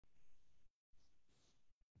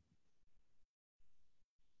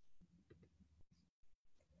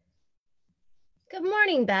Good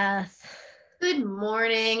morning, Beth. Good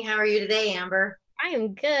morning. How are you today, Amber? I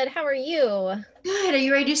am good. How are you? Good. Are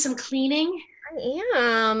you ready to do some cleaning? I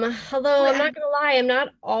am. Although Wait, I'm not gonna lie, I'm not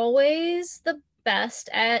always the best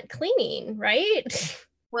at cleaning, right?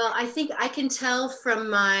 well, I think I can tell from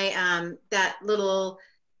my that little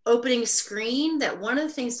opening screen that one of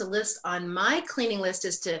the things to list on my cleaning list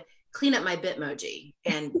is to clean up my Bitmoji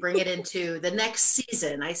and bring it into the next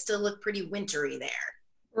season. I still look pretty wintry there.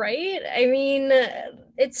 Right? I mean,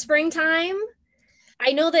 it's springtime.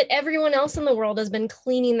 I know that everyone else in the world has been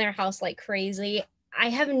cleaning their house like crazy. I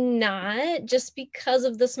have not, just because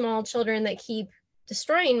of the small children that keep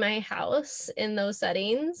destroying my house in those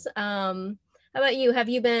settings. How about you? Have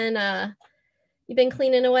you been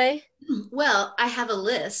cleaning away? Well, I have a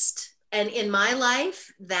list. And in my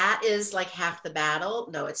life, that is like half the battle.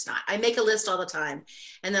 No, it's not. I make a list all the time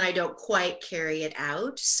and then I don't quite carry it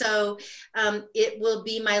out. So it will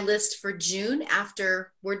be my list for June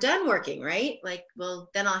after we're done working, right? Like, well,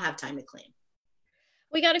 then I'll have time to clean.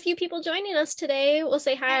 We got a few people joining us today. We'll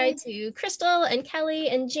say hi Hey. to Crystal and Kelly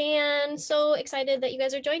and Jan. So excited that you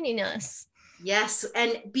guys are joining us Yes,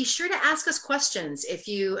 and be sure to ask us questions if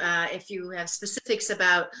you have specifics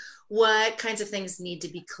about what kinds of things need to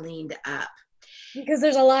be cleaned up. because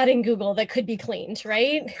there's a lot in Google that could be cleaned,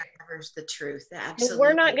 right? Covers the truth. And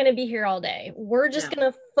we're not Absolutely. going to be here all day. We're just No.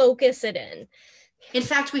 going to focus it in. In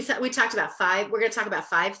fact, we talked about five. We're going to talk about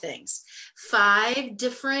five things, five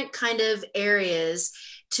different kind of areas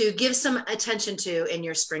to give some attention to in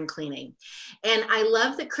your spring cleaning. And I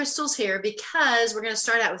love that Crystal's here because we're going to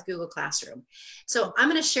start out with Google Classroom. So I'm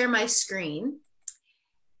going to share my screen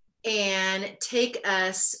and take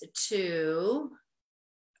us to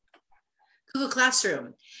Google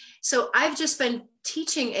Classroom. So I've just been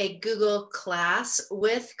teaching a Google class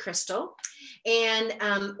with Crystal. And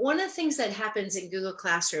one of the things that happens in Google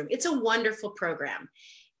Classroom, it's a wonderful program.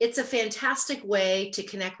 It's a fantastic way to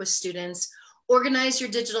connect with students, organize your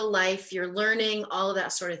digital life, your learning, all of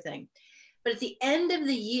that sort of thing. But at the end of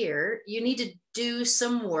the year, you need to do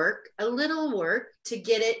some work, a little work to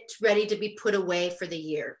get it ready to be put away for the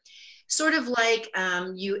year. Sort of like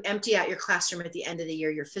you empty out your classroom at the end of the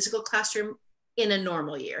year, your physical classroom in a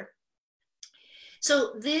normal year.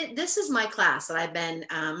 So this is my class that I've been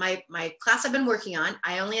my class I've been working on.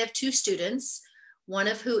 I only have two students, one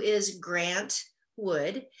of who is Grant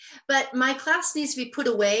Wood, but my class needs to be put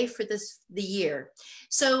away for the year.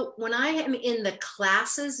 So when I am in the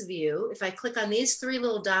classes view, if I click on these three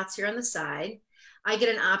little dots here on the side, I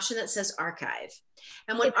get an option that says archive.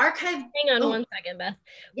 And when Okay, archive, hang on oh one second, Beth.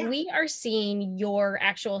 yeah, We are seeing your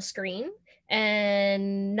actual screen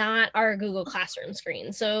and not our Google Classroom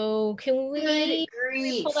screen. So good can we pull that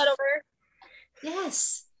grief. over?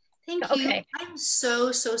 Yes, thank you. Okay. I'm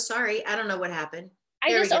so sorry. I don't know what happened. I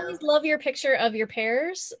There we just always go. love your picture of your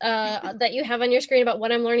pears that you have on your screen about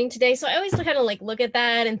what I'm learning today. So I always kind of like look at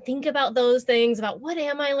that and think about those things about what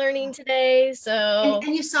am I learning today. So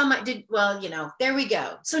And you saw my did well, there we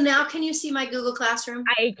go. So now can you see my Google Classroom?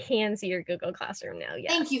 I can see your Google Classroom now. Thank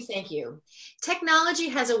Yes. you, thank you. Technology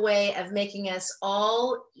has a way of making us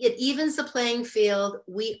all, it evens the playing field.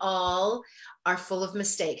 We all are full of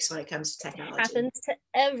mistakes when it comes to It technology. happens to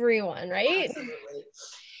everyone, right? Absolutely.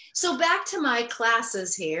 So back to my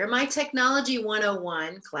classes here, my Technology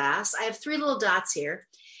 101 class, I have three little dots here.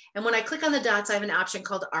 And when I click on the dots, I have an option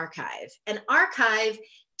called Archive. And Archive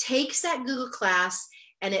takes that Google class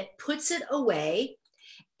and it puts it away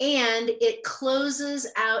and it closes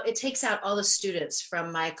out, it takes out all the students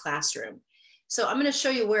from my classroom. So I'm going to show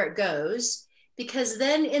you where it goes because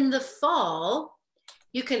then in the fall,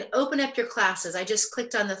 you can open up your classes. I just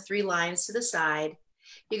clicked on the three lines to the side.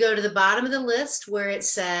 You go to the bottom of the list where it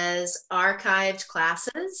says archived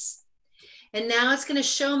classes. And now it's going to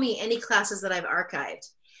show me any classes that I've archived.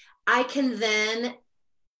 I can then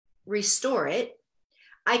restore it.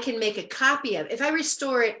 I can make a copy of. If I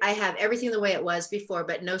restore it, I have everything the way it was before,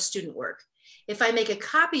 but no student work. If I make a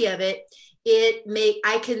copy of it,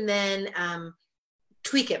 I can then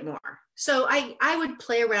tweak it more. So I would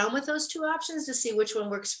play around with those two options to see which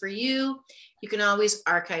one works for you. You can always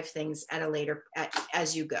archive things at a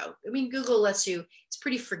as you go. I mean, Google lets you, it's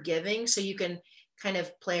pretty forgiving, so you can kind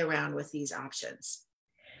of play around with these options.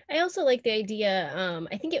 I also like the idea.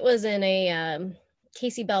 I think it was in a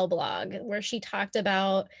Casey Bell blog where she talked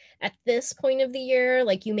about at this point of the year,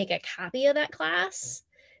 like you make a copy of that class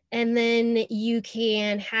and then you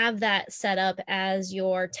can have that set up as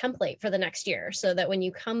your template for the next year so that when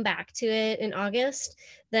you come back to it in August,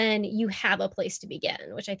 then you have a place to begin,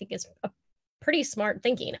 which I think is a pretty smart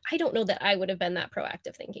thinking. I don't know that I would have been that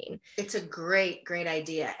proactive thinking. It's a great, great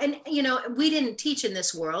idea. And, you know, we didn't teach in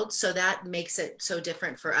this world, so that makes it so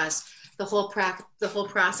different for us. The whole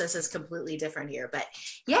process is completely different here, but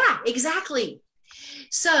yeah, exactly.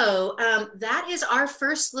 So that is our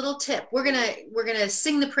first little tip. We're gonna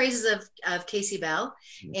sing the praises of Casey Bell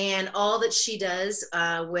and all that she does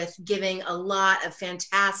with giving a lot of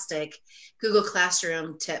fantastic Google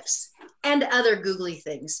Classroom tips and other googly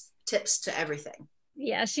things, tips to everything.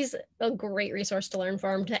 Yeah, she's a great resource to learn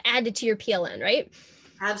from, to add it to your PLN, right?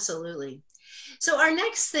 Absolutely. So our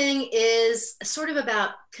next thing is sort of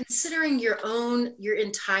about considering your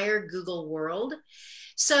entire Google world.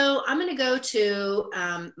 So I'm going to go to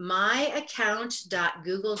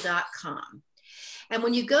myaccount.google.com. And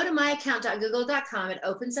when you go to myaccount.google.com, it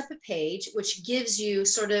opens up a page which gives you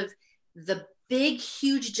sort of the big,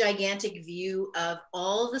 huge, gigantic view of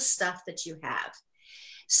all the stuff that you have.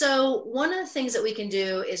 So one of the things that we can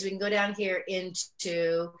do is we can go down here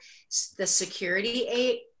into the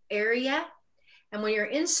security area. And when you're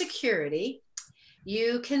in security,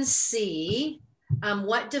 you can see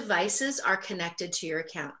what devices are connected to your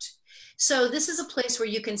account. So this is a place where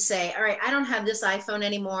you can say, all right, I don't have this iPhone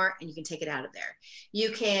anymore, and you can take it out of there.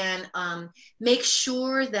 You can make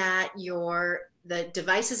sure that the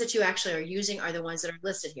devices that you actually are using are the ones that are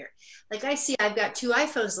listed here. Like I see I've got 2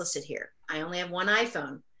 iPhones listed here. I only have 1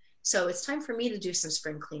 iPhone. So it's time for me to do some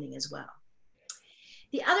spring cleaning as well.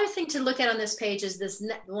 The other thing to look at on this page is this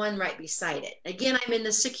one right beside it. Again, I'm in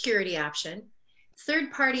the security option,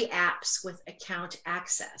 third-party apps with account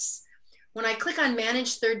access. When I click on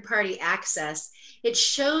manage third-party access, it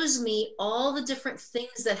shows me all the different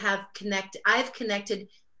things that I've connected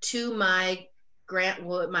to my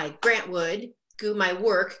Grantwood, my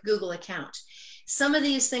work Google account. Some of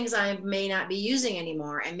these things I may not be using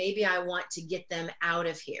anymore, and maybe I want to get them out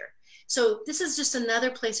of here. So this is just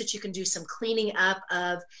another place that you can do some cleaning up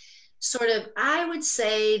of sort of, I would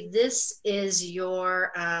say this is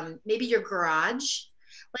your, maybe your garage.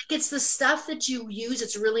 Like it's the stuff that you use,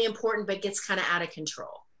 it's really important, but gets kind of out of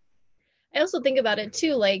control. I also think about it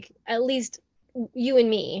too, like at least you and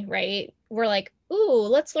me, right? We're like, ooh,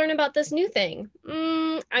 let's learn about this new thing.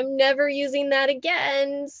 I'm never using that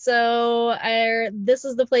again. So this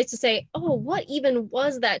is the place to say, oh, what even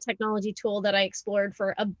was that technology tool that I explored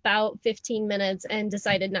for about 15 minutes and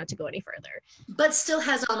decided not to go any further? But still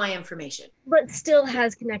has all my information. But still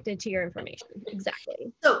has connected to your information.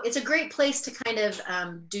 Exactly. So it's a great place to kind of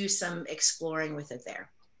do some exploring with it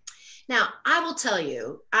there. Now, I will tell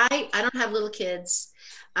you, I don't have little kids.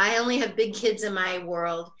 I only have big kids in my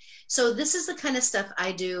world. So this is the kind of stuff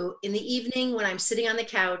I do in the evening when I'm sitting on the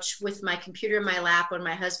couch with my computer in my lap when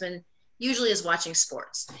my husband usually is watching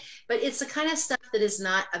sports. But it's the kind of stuff that is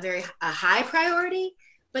not a high priority,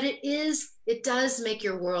 but it does make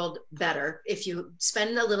your world better if you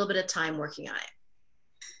spend a little bit of time working on it.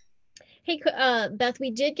 Hey, Beth,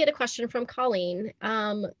 we did get a question from Colleen,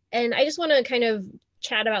 and I just want to kind of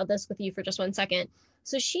chat about this with you for just 1 second.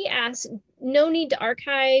 So she asked, no need to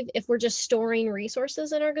archive if we're just storing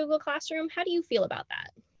resources in our Google Classroom. How do you feel about that?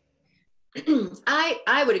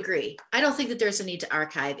 I would agree. I don't think that there's a need to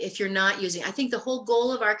archive if you're not using. I think the whole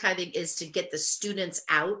goal of archiving is to get the students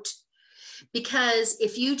out, because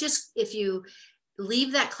if you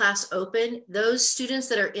leave that class open, those students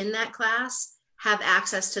that are in that class have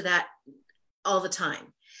access to that all the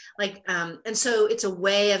time. Like, and so it's a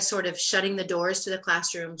way of sort of shutting the doors to the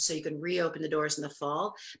classroom so you can reopen the doors in the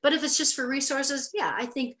fall. But if it's just for resources, yeah, I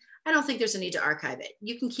don't think there's a need to archive it.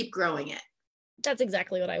 You can keep growing it. That's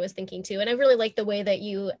exactly what I was thinking too. And I really like the way that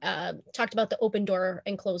you talked about the open door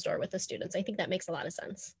and closed door with the students. I think that makes a lot of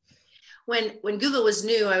sense. When Google was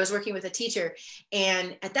new, I was working with a teacher,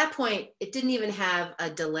 and at that point, it didn't even have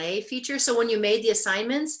a delay feature. So when you made the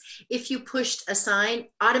assignments, if you pushed assign,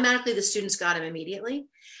 automatically the students got them immediately.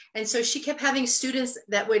 And so she kept having students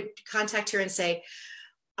that would contact her and say,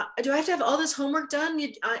 do I have to have all this homework done?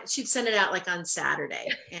 She'd send it out like on Saturday.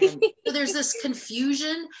 And so there's this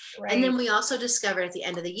confusion. Right. And then we also discovered at the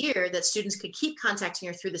end of the year that students could keep contacting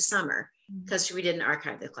her through the summer because we didn't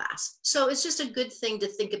archive the class. So it's just a good thing to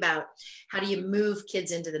think about. How do you move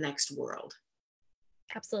kids into the next world?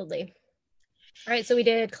 Absolutely. All right, so we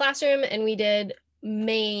did Classroom and we did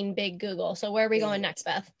main big Google. So where are we going next,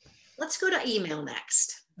 Beth? Let's go to email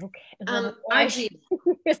next. Okay. My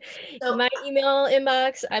email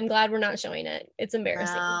inbox, I'm glad we're not showing it. It's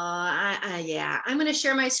embarrassing. Yeah, I'm going to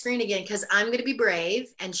share my screen again because I'm going to be brave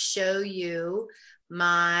and show you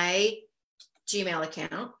my Gmail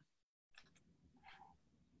account.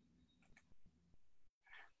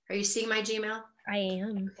 Are you seeing my Gmail? I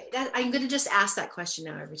am. Okay, I'm going to just ask that question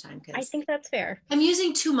now every time I because think that's fair. I'm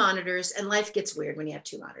using two monitors and life gets weird when you have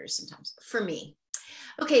two monitors sometimes for me.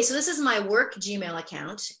 Okay, so this is my work Gmail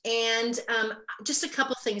account and just a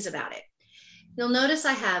couple things about it. You'll notice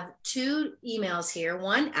I have two emails here,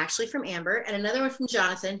 one actually from Amber and another one from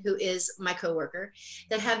Jonathan, who is my coworker,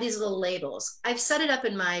 that have these little labels. I've set it up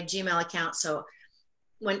in my Gmail account so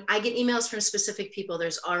when I get emails from specific people,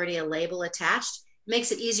 there's already a label attached. It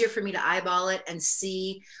makes it easier for me to eyeball it and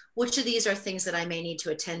see which of these are things that I may need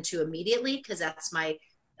to attend to immediately, because that's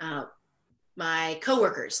uh, my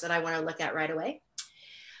coworkers that I want to look at right away.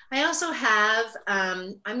 I also have,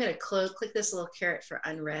 I'm going to click this little caret for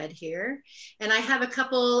unread here. And I have a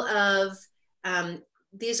couple of,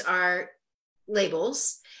 these are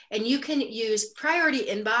labels, and you can use priority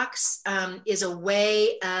inbox is a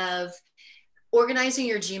way of organizing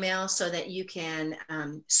your Gmail so that you can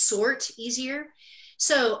sort easier.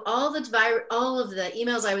 So all of the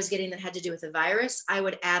emails I was getting that had to do with the virus, I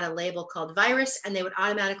would add a label called virus, and they would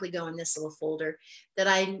automatically go in this little folder that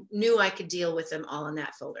I knew I could deal with them all in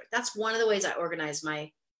that folder. That's one of the ways I organize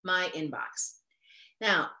my inbox.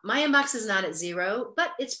 Now, my inbox is not at 0,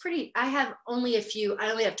 but it's pretty, I only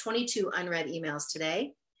have 22 unread emails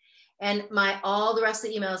today. And all the rest of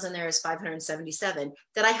the emails in there is 577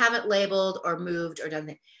 that I haven't labeled or moved or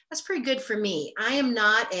done. That's pretty good for me. I am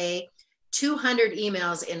not a 200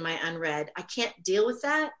 emails in my unread. I can't deal with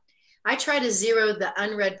that. I try to zero the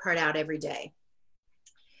unread part out every day.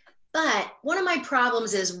 But one of my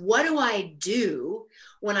problems is, what do I do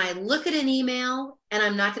when I look at an email and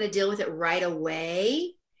I'm not going to deal with it right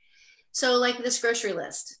away? So like this grocery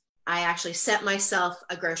list, I actually set myself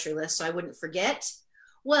a grocery list so I wouldn't forget.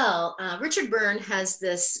 Well, Richard Byrne has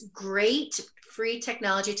this great free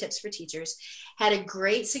technology tips for teachers, had a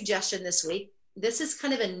great suggestion this week. This is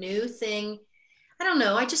kind of a new thing. I don't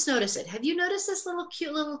know. I just noticed it. Have you noticed this little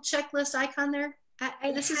cute little checklist icon there?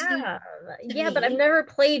 This is new. Yeah, but I've never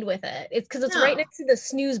played with it. It's because it's right next to the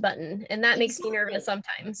snooze button, and that makes me nervous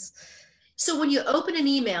sometimes. So when you open an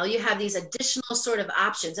email, you have these additional sort of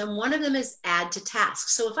options, and one of them is add to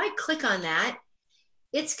tasks. So if I click on that,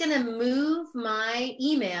 it's going to move my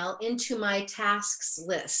email into my tasks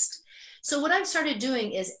list. So what I've started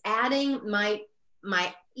doing is adding my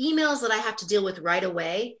emails that I have to deal with right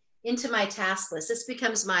away into my task list. This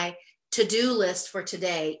becomes my to-do list for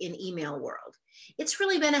today in email world. It's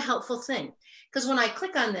really been a helpful thing, because when I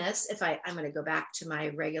click on this, I'm going to go back to my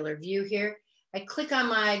regular view here. I click on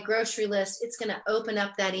my grocery list, it's going to open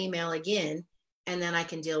up that email again, and then I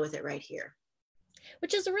can deal with it right here.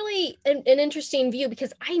 Which is really an interesting view,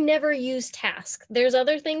 because I never use tasks. There's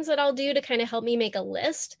other things that I'll do to kind of help me make a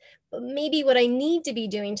list, but maybe what I need to be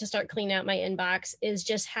doing to start cleaning out my inbox is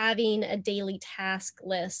just having a daily task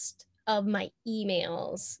list of my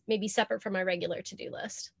emails, maybe separate from my regular to-do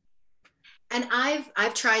list. And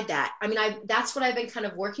I've tried that. I mean, that's what I've been kind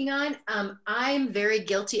of working on. I'm very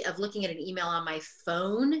guilty of looking at an email on my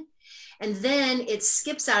phone, and then it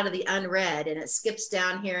skips out of the unread and it skips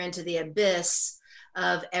down here into the abyss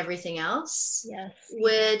of everything else, yes,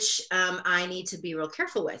 which I need to be real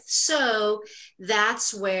careful with. So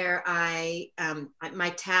that's where my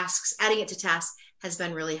tasks, adding it to tasks has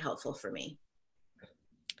been really helpful for me.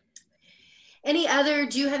 Do you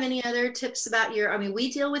have any other tips about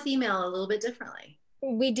we deal with email a little bit differently.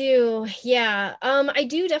 We do. Yeah. I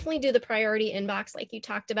do definitely do the priority inbox like you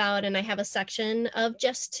talked about, and I have a section of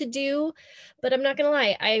just to do, but I'm not going to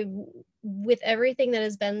lie. With everything that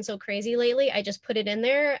has been so crazy lately, I just put it in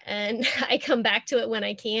there and I come back to it when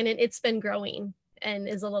I can, and it's been growing and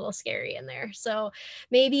is a little scary in there. So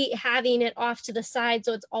maybe having it off to the side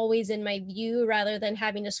so it's always in my view rather than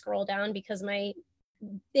having to scroll down, because my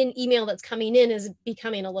email that's coming in is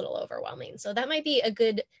becoming a little overwhelming. So that might be a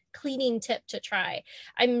good cleaning tip to try.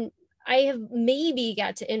 I have maybe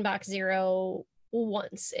got to inbox 0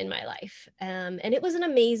 once in my life, and it was an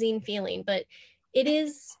amazing feeling. But it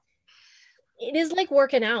is like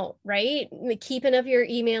working out, right? Keeping up your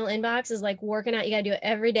email inbox is like working out. You got to do it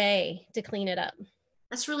every day to clean it up.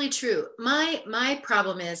 That's really true. My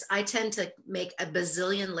problem is I tend to make a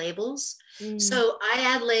bazillion labels. So I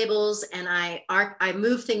add labels and I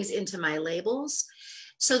move things into my labels.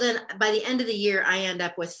 So then by the end of the year, I end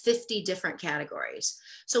up with 50 different categories.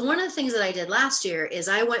 So one of the things that I did last year is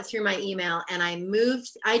I went through my email and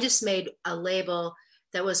I just made a label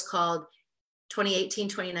that was called 2018,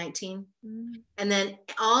 2019. And then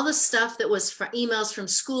all the stuff that was from emails from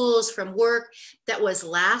schools, from work, that was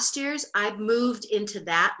last year's, I've moved into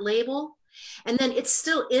that label. And then it's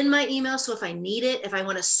still in my email. So if I need it, if I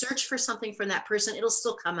want to search for something from that person, it'll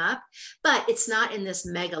still come up, but it's not in this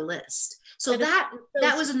mega list. So That is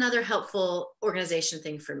that so was another helpful organization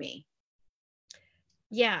thing for me.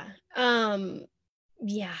 Yeah.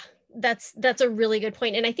 Yeah, that's a really good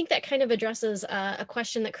point. And I think that kind of addresses a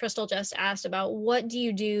question that Crystal just asked about what do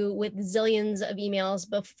you do with zillions of emails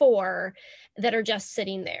before that are just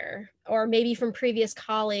sitting there, or maybe from previous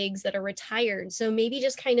colleagues that are retired. So maybe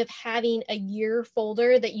just kind of having a year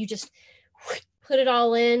folder that you just put it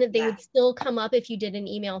all in. They Yeah. would still come up if you did an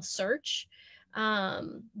email search.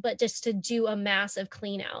 But just to do a massive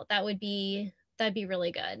clean out, that'd be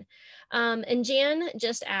really good. And Jan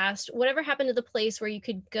just asked, whatever happened to the place where you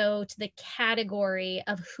could go to the category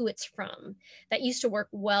of who it's from? That used to work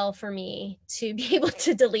well for me to be able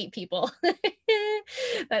to delete people.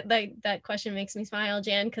 That question makes me smile,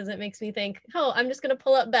 Jan, because it makes me think, oh, I'm just going to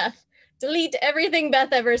pull up Beth, delete everything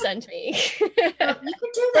Beth ever sent me. Well, you can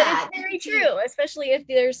do But that. it's very true, especially if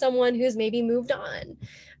there's someone who's maybe moved on.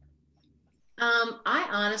 I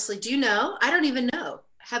honestly, do you know? I don't even know.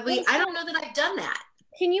 Have we? Well, I so don't know that I've done that.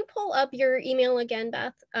 can you pull up your email again,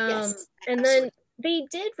 Beth? Yes, And then absolutely. they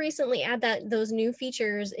did recently add those new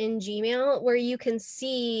features in Gmail where you can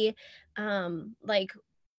see, like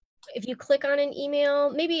if you click on an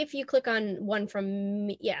email, maybe if you click on one from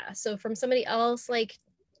me, yeah, so from somebody else, like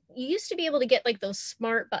you used to be able to get like those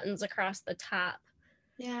smart buttons across the top.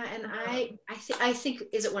 Yeah, and Um, I think,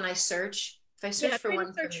 is it when I search? If I search yeah, for try to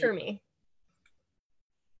one from search you, for me.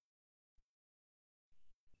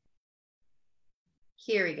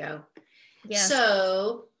 here we go. Yes.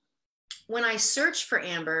 So when I search for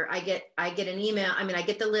Amber, I get an email. I mean, I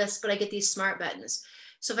get the list, but I get these smart buttons.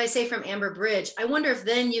 So if I say from Amber Bridge, I wonder if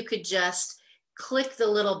then you could just click the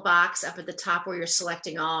little box up at the top where you're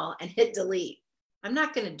selecting all and hit delete. I'm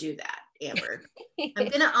not going to do that, Amber. I'm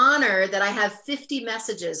going to honor that I have 50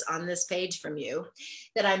 messages on this page from you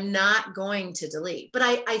that I'm not going to delete. But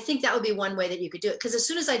I think that would be one way that you could do it. Because as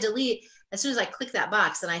soon as I delete, as soon as I click that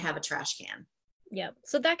box, then I have a trash can. Yep.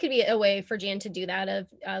 So that could be a way for Jan to do that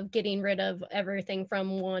of getting rid of everything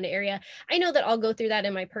from one area. I know that I'll go through that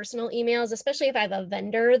in my personal emails, especially if I have a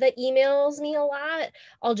vendor that emails me a lot.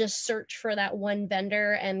 I'll just search for that one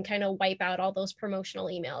vendor and kind of wipe out all those promotional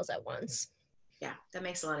emails at once. Yeah, that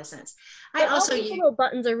makes a lot of sense. I But all also these you little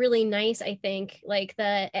buttons are really nice, I think, like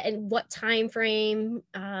the and what time frame,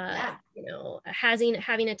 yeah,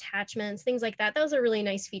 having attachments, things like that. That was a really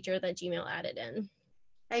nice feature that Gmail added in.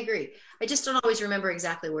 I agree. I just don't always remember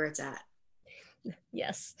exactly where it's at.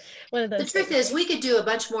 Yes, one of The those truth things. is we could do a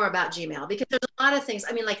bunch more about Gmail because there's a lot of things.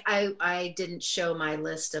 I mean, like I didn't show my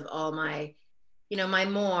list of all my, my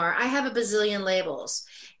more. I have a bazillion labels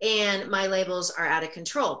and my labels are out of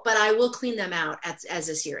control, but I will clean them out as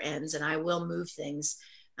this year ends and I will move things.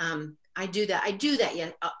 I do that. I do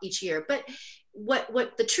that each year. But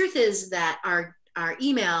what the truth is that our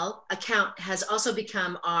email account has also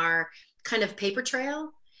become our kind of paper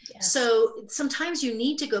trail. Yes. So sometimes you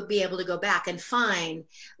need to be able to go back and find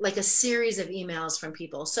like a series of emails from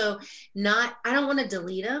people. So I don't want to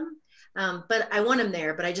delete them, but I want them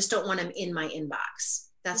there, but I just don't want them in my inbox.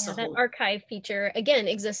 That's Yeah, the that whole. archive feature again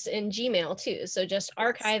exists in Gmail too. So just Yes.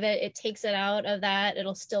 archive it, it takes it out of that.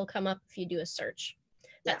 It'll still come up if you do a search.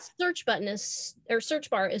 Yeah. That search button is or search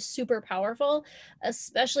bar is super powerful,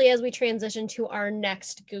 especially as we transition to our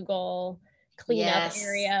next Google cleanup Yes.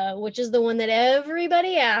 area, which is the one that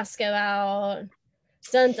everybody asks about.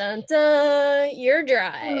 Dun dun dun, your No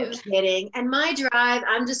drive. kidding. And my drive,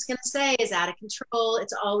 I'm just going to say, is out of control.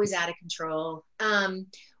 It's always out of control.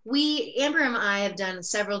 Amber and I have done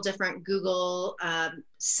several different Google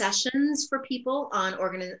sessions for people on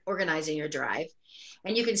organizing your drive.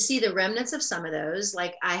 And you can see the remnants of some of those.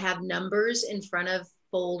 Like I have numbers in front of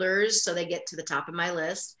folders so they get to the top of my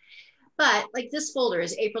list. But like this folder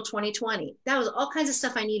is April 2020. That was all kinds of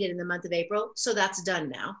stuff I needed in the month of April. So that's done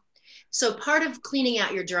now. So part of cleaning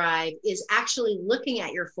out your drive is actually looking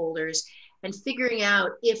at your folders and figuring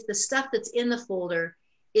out if the stuff that's in the folder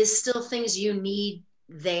is still things you need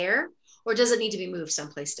there, or does it need to be moved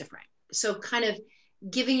someplace different? So kind of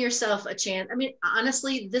giving yourself a chance. I mean,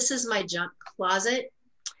 honestly, this is my junk closet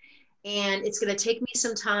and it's going to take me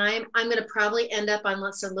some time. I'm going to probably end up on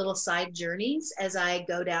lots of little side journeys as I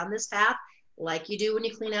go down this path, like you do when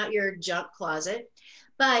you clean out your junk closet.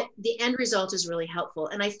 But the end result is really helpful.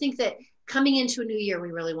 And I think that coming into a new year,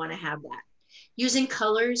 we really want to have that. Using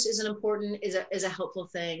colors is an important, is a helpful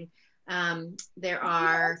thing. There I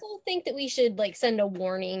are, also think that we should like send a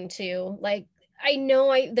warning to like I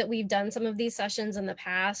know that we've done some of these sessions in the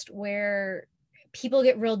past where people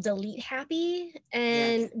get real delete happy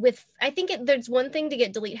and yes, with I think there's one thing to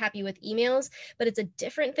get delete happy with emails, but it's a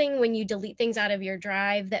different thing when you delete things out of your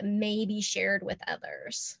drive that may be shared with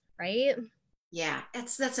others, right? Yeah,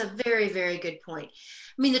 that's a very, very good point.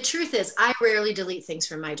 I mean, the truth is, I rarely delete things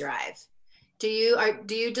from my drive. Do you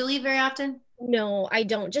delete very often? No, I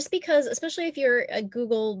don't. Just because, especially if you're a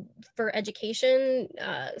Google for Education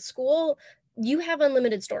school, you have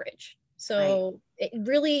unlimited storage. Right. So it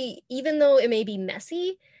really, even though it may be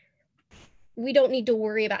messy, we don't need to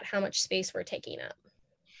worry about how much space we're taking up.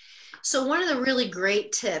 So one of the really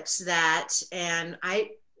great tips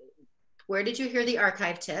where did you hear the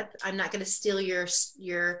archive tip? I'm not going to steal your,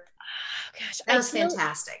 Oh, gosh, that I was feel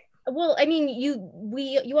fantastic. well, I mean,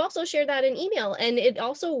 you also shared that in email, and it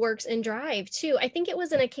also works in Drive too. I think it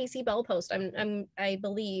was in a Casey Bell post, I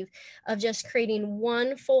believe, of just creating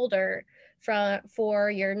one folder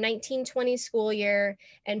for your 1920 school year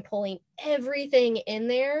and pulling everything in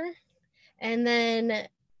there, and then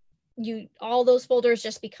you all those folders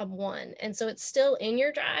just become one, and so it's still in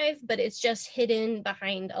your drive, but it's just hidden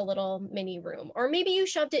behind a little mini room, or maybe you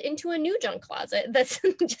shoved it into a new junk closet that's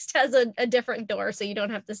just has a different door so you don't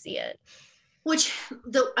have to see it.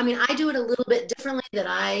 I mean, I do it a little bit differently that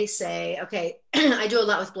I say, okay, I do a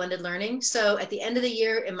lot with blended learning. So at the end of the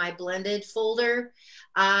year in my blended folder,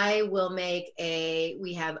 we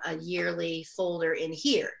have a yearly folder in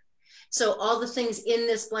here. So all the things in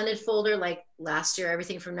this blended folder, like last year,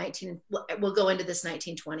 everything from 19, will go into this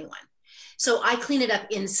 1921. So I clean it up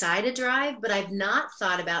inside a drive, but I've not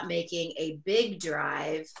thought about making a big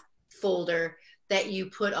drive folder that you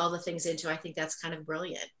put all the things into. I think that's kind of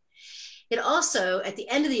brilliant. It also, at the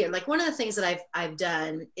end of the year, like one of the things that I've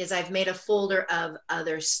done is I've made a folder of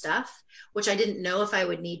other stuff, which I didn't know if I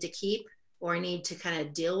would need to keep or need to kind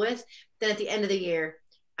of deal with. Then at the end of the year,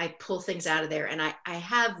 I pull things out of there, and I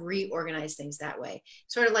have reorganized things that way.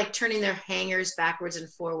 Sort of like turning their hangers backwards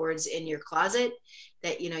and forwards in your closet,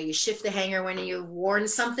 that, you know, you shift the hanger when you've worn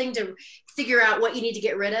something to figure out what you need to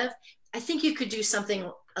get rid of. I think you could do something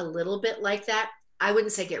a little bit like that. I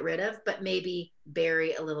wouldn't say get rid of, but maybe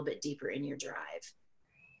bury a little bit deeper in your drive.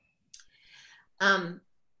 Um,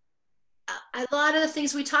 a lot of the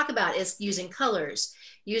things we talk about is using colors,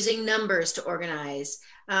 using numbers to organize.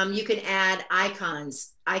 You can add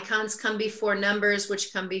icons. Icons come before numbers,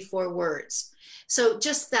 which come before words. So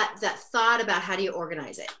just that thought about how do you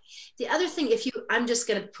organize it. The other thing, I'm just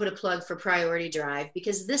going to put a plug for Priority Drive,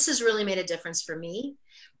 because this has really made a difference for me.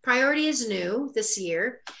 Priority is new this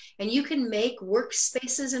year, and you can make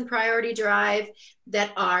workspaces in Priority Drive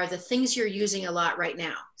that are the things you're using a lot right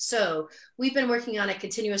now. So we've been working on a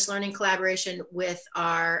continuous learning collaboration with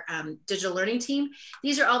our digital learning team.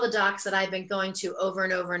 These are all the docs that I've been going to over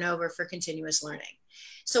and over and over for continuous learning.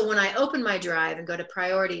 So when I open my drive and go to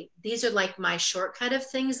Priority, these are like my shortcut of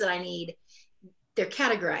things that I need. They're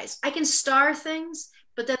categorized. I can star things,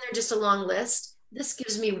 but then they're just a long list. This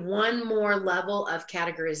gives me one more level of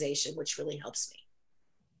categorization, which really helps me.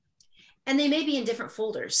 And they may be in different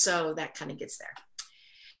folders, so that kind of gets there.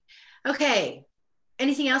 Okay,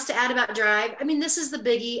 anything else to add about Drive? I mean, this is the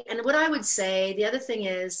biggie. And what I would say, the other thing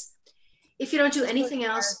is, if you don't do anything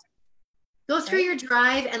else, go through your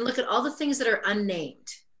Drive and look at all the things that are unnamed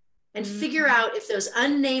and figure out if those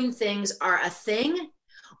unnamed things are a thing,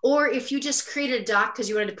 or if you just created a doc because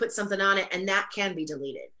you wanted to put something on it and that can be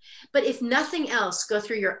deleted. But if nothing else, go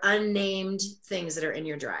through your unnamed things that are in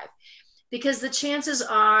your Drive, because the chances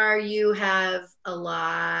are you have a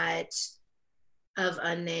lot of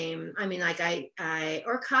unnamed, I mean, like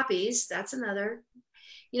or copies, that's another,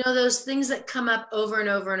 you know, those things that come up over and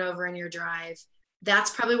over and over in your Drive.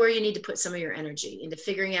 That's probably where you need to put some of your energy into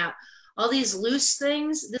figuring out all these loose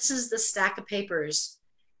things. This is the stack of papers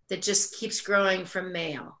that just keeps growing from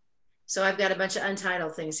mail. So I've got a bunch of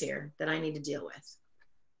untitled things here that I need to deal with.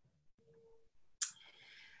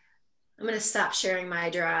 I'm going to stop sharing my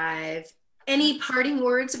Drive. Any parting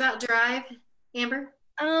words about Drive, Amber?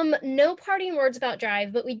 No parting words about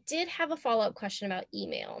Drive, but we did have a follow-up question about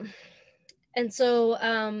email. And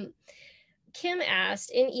so Kim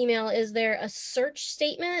asked in email, is there a search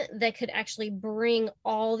statement that could actually bring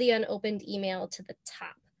all the unopened email to the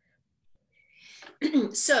top?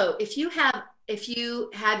 So if you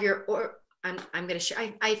have your, or I'm going to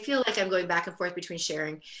share, I feel like I'm going back and forth between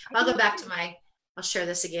sharing. I'll go back to I'll share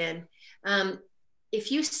this again.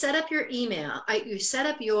 If you set up your email, you set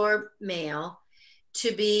up your mail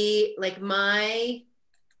to be like, my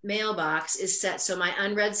mailbox is set so my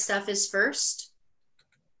unread stuff is first.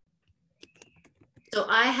 So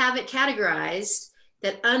I have it categorized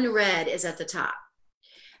that unread is at the top.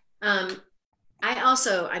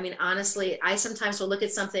 I mean, honestly, I sometimes will look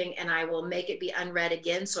at something and I will make it be unread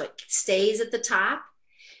again so it stays at the top.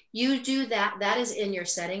 You do that. That is in your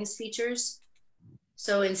settings features.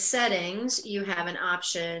 So in settings, you have an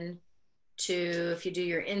option to, if you do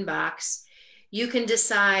your inbox, you can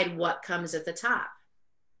decide what comes at the top.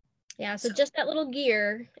 Yeah, so just that little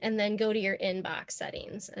gear, and then go to your inbox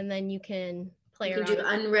settings, and then you can play You around. can do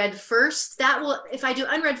unread first. That will, if I do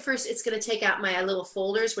unread first, it's going to take out my little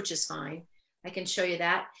folders, which is fine. I can show you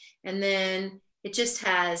that. And then it just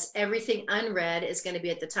has everything unread is going to be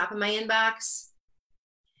at the top of my inbox.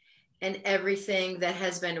 And everything that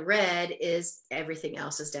has been read is everything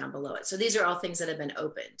else is down below it. So these are all things that have been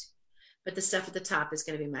opened. But the stuff at the top is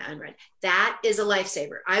going to be my unread. That is a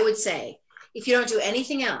lifesaver. I would say if you don't do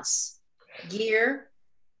anything else, gear,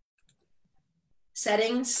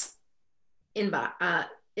 settings,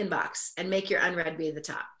 inbox, and make your unread be at the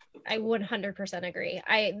top. I 100% agree.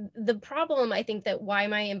 The problem I think that why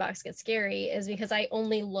my inbox gets scary is because I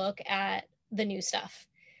only look at the new stuff.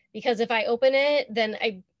 Because if I open it, then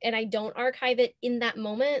I don't archive it in that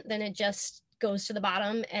moment, then it just goes to the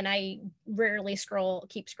bottom, and I rarely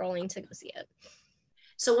keep scrolling to go see it.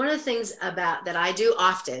 So one of the things about that I do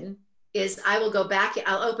often is I will go back,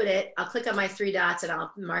 I'll open it, I'll click on my three dots and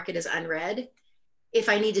I'll mark it as unread. If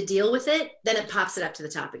I need to deal with it, then it pops it up to the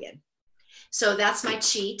top again. So that's my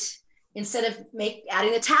cheat. Instead of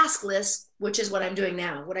adding a task list, which is what I'm doing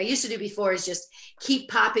now. What I used to do before is just keep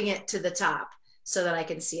popping it to the top so that I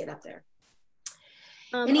can see it up there.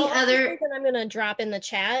 Any other? I'm going to drop in the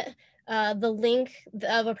chat the link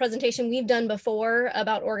of a presentation we've done before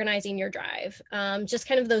about organizing your drive. Just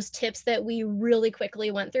kind of those tips that we really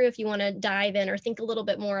quickly went through. If you want to dive in or think a little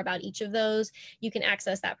bit more about each of those, you can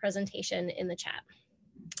access that presentation in the chat.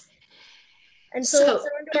 And so let's go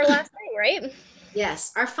into our last thing, right?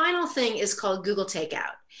 Yes, our final thing is called Google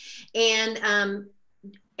Takeout. And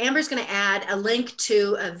Amber's going to add a link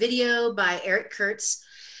to a video by Eric Kurtz.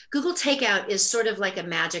 Google Takeout is sort of like a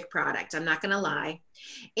magic product, I'm not going to lie.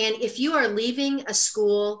 And if you are leaving a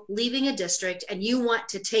school, leaving a district, and you want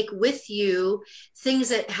to take with you things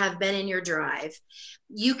that have been in your drive,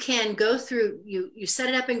 you can go through, you set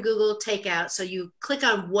it up in Google Takeout. So you click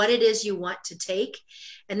on what it is you want to take,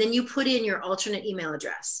 and then you put in your alternate email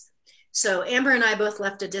address. So Amber and I both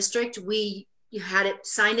left a district. You had it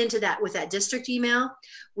signed into that with that district email.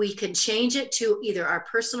 We can change it to either our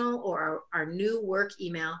personal or our new work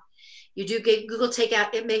email. You do get Google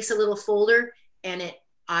Takeout, it makes a little folder and it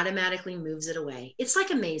automatically moves it away. It's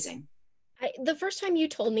like amazing. The first time you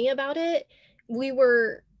told me about it, we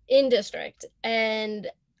were in district and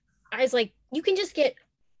I was like, you can just get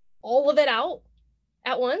all of it out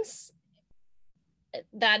at once.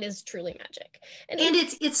 That is truly magic. And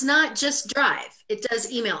it's not just Drive. It does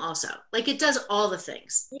email also. Like it does all the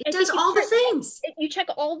things. It does all the things. You check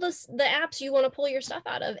all the apps you want to pull your stuff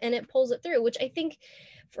out of and it pulls it through, which I think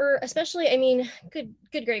for especially, I mean, good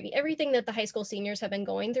gravy, everything that the high school seniors have been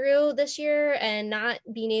going through this year and not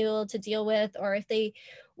being able to deal with, or if they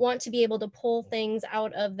want to be able to pull things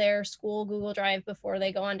out of their school Google Drive before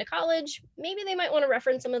they go on to college, maybe they might want to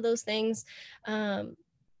reference some of those things.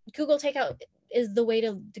 Google Takeout is the way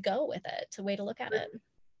to go with it, the way to look at it.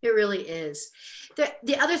 It really is.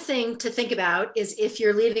 The other thing to think about is if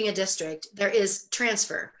you're leaving a district, there is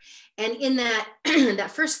transfer. And in that, that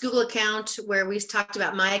first Google account where we talked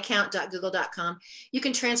about myaccount.google.com, you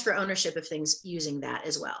can transfer ownership of things using that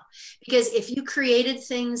as well. Because if you created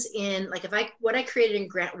things in, like what I created in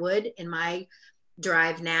Grant Wood in my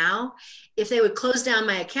Drive now, if they would close down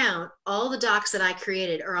my account, all the docs that I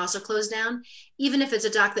created are also closed down, even if it's a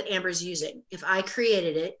doc that Amber's using. If I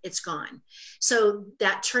created it, it's gone. So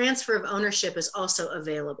that transfer of ownership is also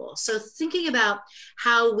available. So thinking about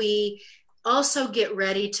how we also get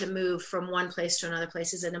ready to move from one place to another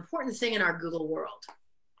place is an important thing in our Google world.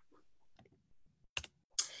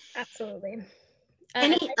 Absolutely.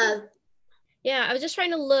 Yeah, I was just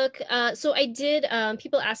trying to look. So I did,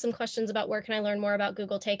 people asked some questions about where can I learn more about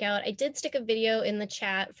Google Takeout. I did stick a video in the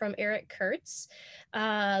chat from Eric Kurtz,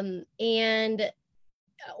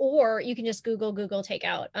 or you can just Google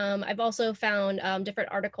Takeout. I've also found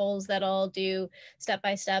different articles that'll do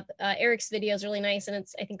step-by-step. Eric's video is really nice and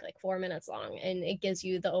it's, I think, like 4 minutes long and it gives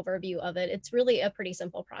you the overview of it. It's really a pretty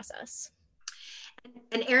simple process.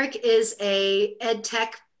 And Eric is a ed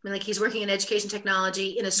tech, like he's working in education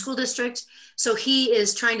technology in a school district. So he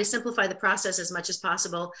is trying to simplify the process as much as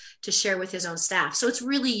possible to share with his own staff. So it's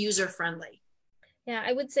really user-friendly. Yeah,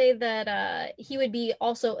 I would say that he would be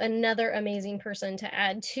also another amazing person to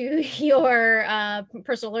add to your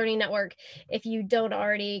personal learning network. If you don't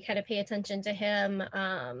already kind of pay attention to him,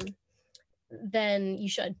 then you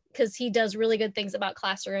should, because he does really good things about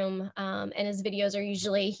classroom and his videos are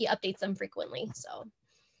usually, he updates them frequently. So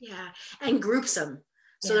yeah, and groups them.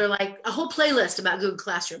 So they're like a whole playlist about Google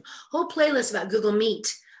Classroom, whole playlist about Google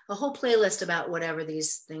Meet, a whole playlist about whatever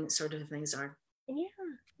these things, sort of things are.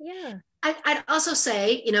 Yeah. I'd also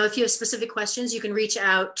say, you know, if you have specific questions, you can reach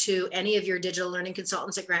out to any of your digital learning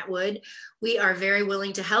consultants at Grant Wood. We are very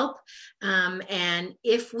willing to help. And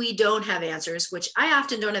if we don't have answers, which I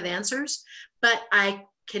often don't have answers, but I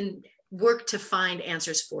can work to find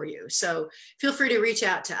answers for you. So feel free to reach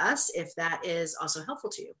out to us if that is also helpful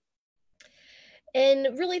to you.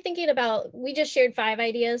 And really thinking about, we just shared 5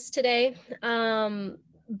 ideas today,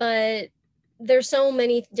 but there's so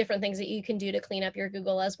many different things that you can do to clean up your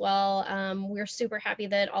Google as well. We're super happy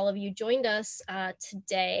that all of you joined us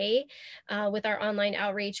today with our online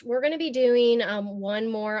outreach. We're going to be doing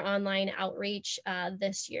one more online outreach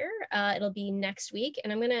this year. It'll be next week,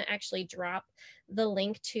 and I'm going to actually drop the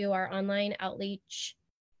link to our online outreach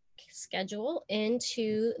schedule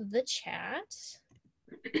into the chat.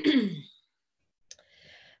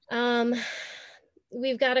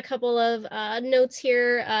 We've got a couple of notes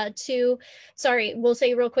here too. Sorry, we'll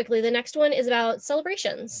say real quickly. The next one is about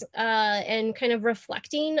celebrations and kind of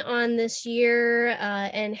reflecting on this year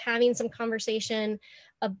and having some conversation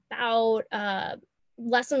about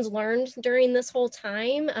lessons learned during this whole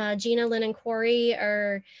time. Gina, Lynn, and Corey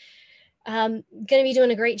are going to be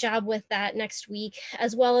doing a great job with that next week,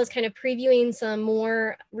 as well as kind of previewing some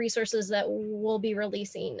more resources that we'll be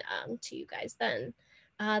releasing to you guys then.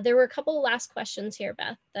 There were a couple of last questions here,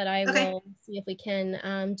 Beth, that I will see if we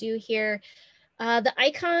can do here. The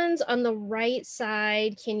icons on the right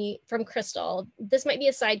side, from Crystal, this might be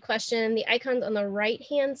a side question. The icons on the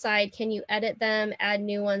right-hand side, can you edit them, add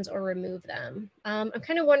new ones, or remove them? I'm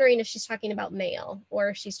kind of wondering if she's talking about mail, or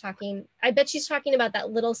if she's talking, I bet she's talking about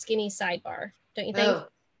that little skinny sidebar, don't you think? Oh.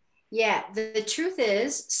 Yeah, the truth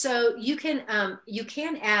is, so you can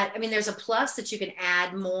add, I mean, there's a plus that you can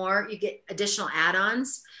add more, you get additional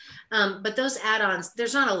add-ons, but those add-ons,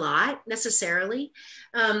 there's not a lot necessarily.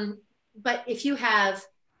 But if you have,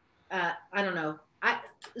 I don't know,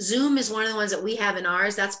 Zoom is one of the ones that we have in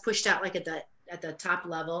ours, that's pushed out like at the top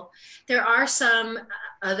level. There are some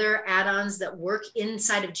other add-ons that work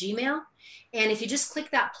inside of Gmail. And if you just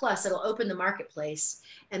click that plus, it'll open the marketplace,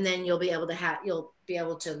 and then you'll be able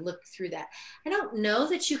to look through that. I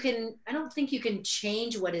don't think you can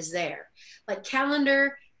change what is there. Like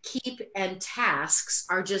calendar, keep, and tasks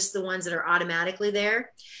are just the ones that are automatically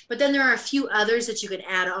there. But then there are a few others that you can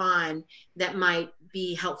add on that might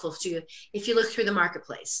be helpful to you if you look through the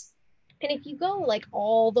marketplace. And if you go like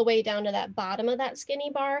all the way down to that bottom of that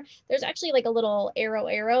skinny bar, there's actually like a little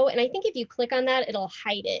arrow. And I think if you click on that, it'll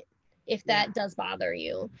hide it if that does bother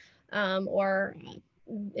you, or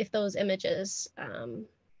if those images,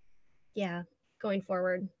 going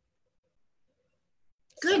forward.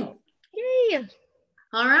 Good. So, yay.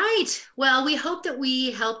 All right. Well, we hope that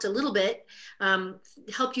we helped a little bit,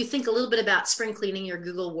 help you think a little bit about spring cleaning your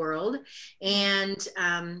Google world. And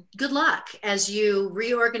good luck as you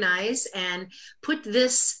reorganize and put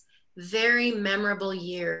this very memorable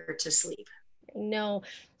year to sleep. No.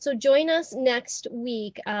 So join us next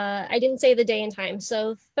week. I didn't say the day and time.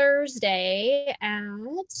 So Thursday at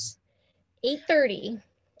 8:30.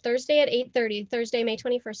 Thursday at 8:30, Thursday, May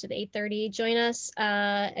 21st at 8:30. Join us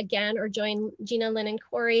again, or join Gina, Lynn, and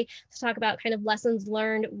Corey to talk about kind of lessons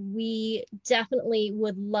learned. We definitely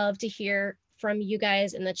would love to hear from you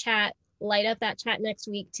guys in the chat. Light up that chat next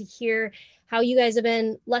week to hear how you guys have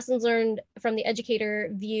been, lessons learned from the educator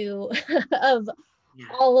view of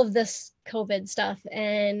all of this COVID stuff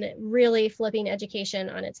and really flipping education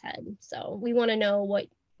on its head. So we want to know what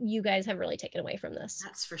you guys have really taken away from this.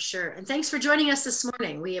 That's for sure. And thanks for joining us this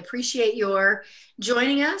morning. We appreciate your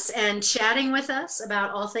joining us and chatting with us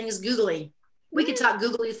about all things googly. We could talk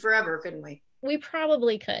googly forever, couldn't we? We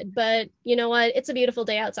probably could, but you know what? It's a beautiful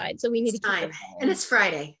day outside, so we need to keep time. And it's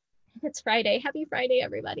Friday. It's Friday. Happy Friday,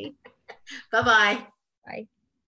 everybody. Bye-bye. Bye.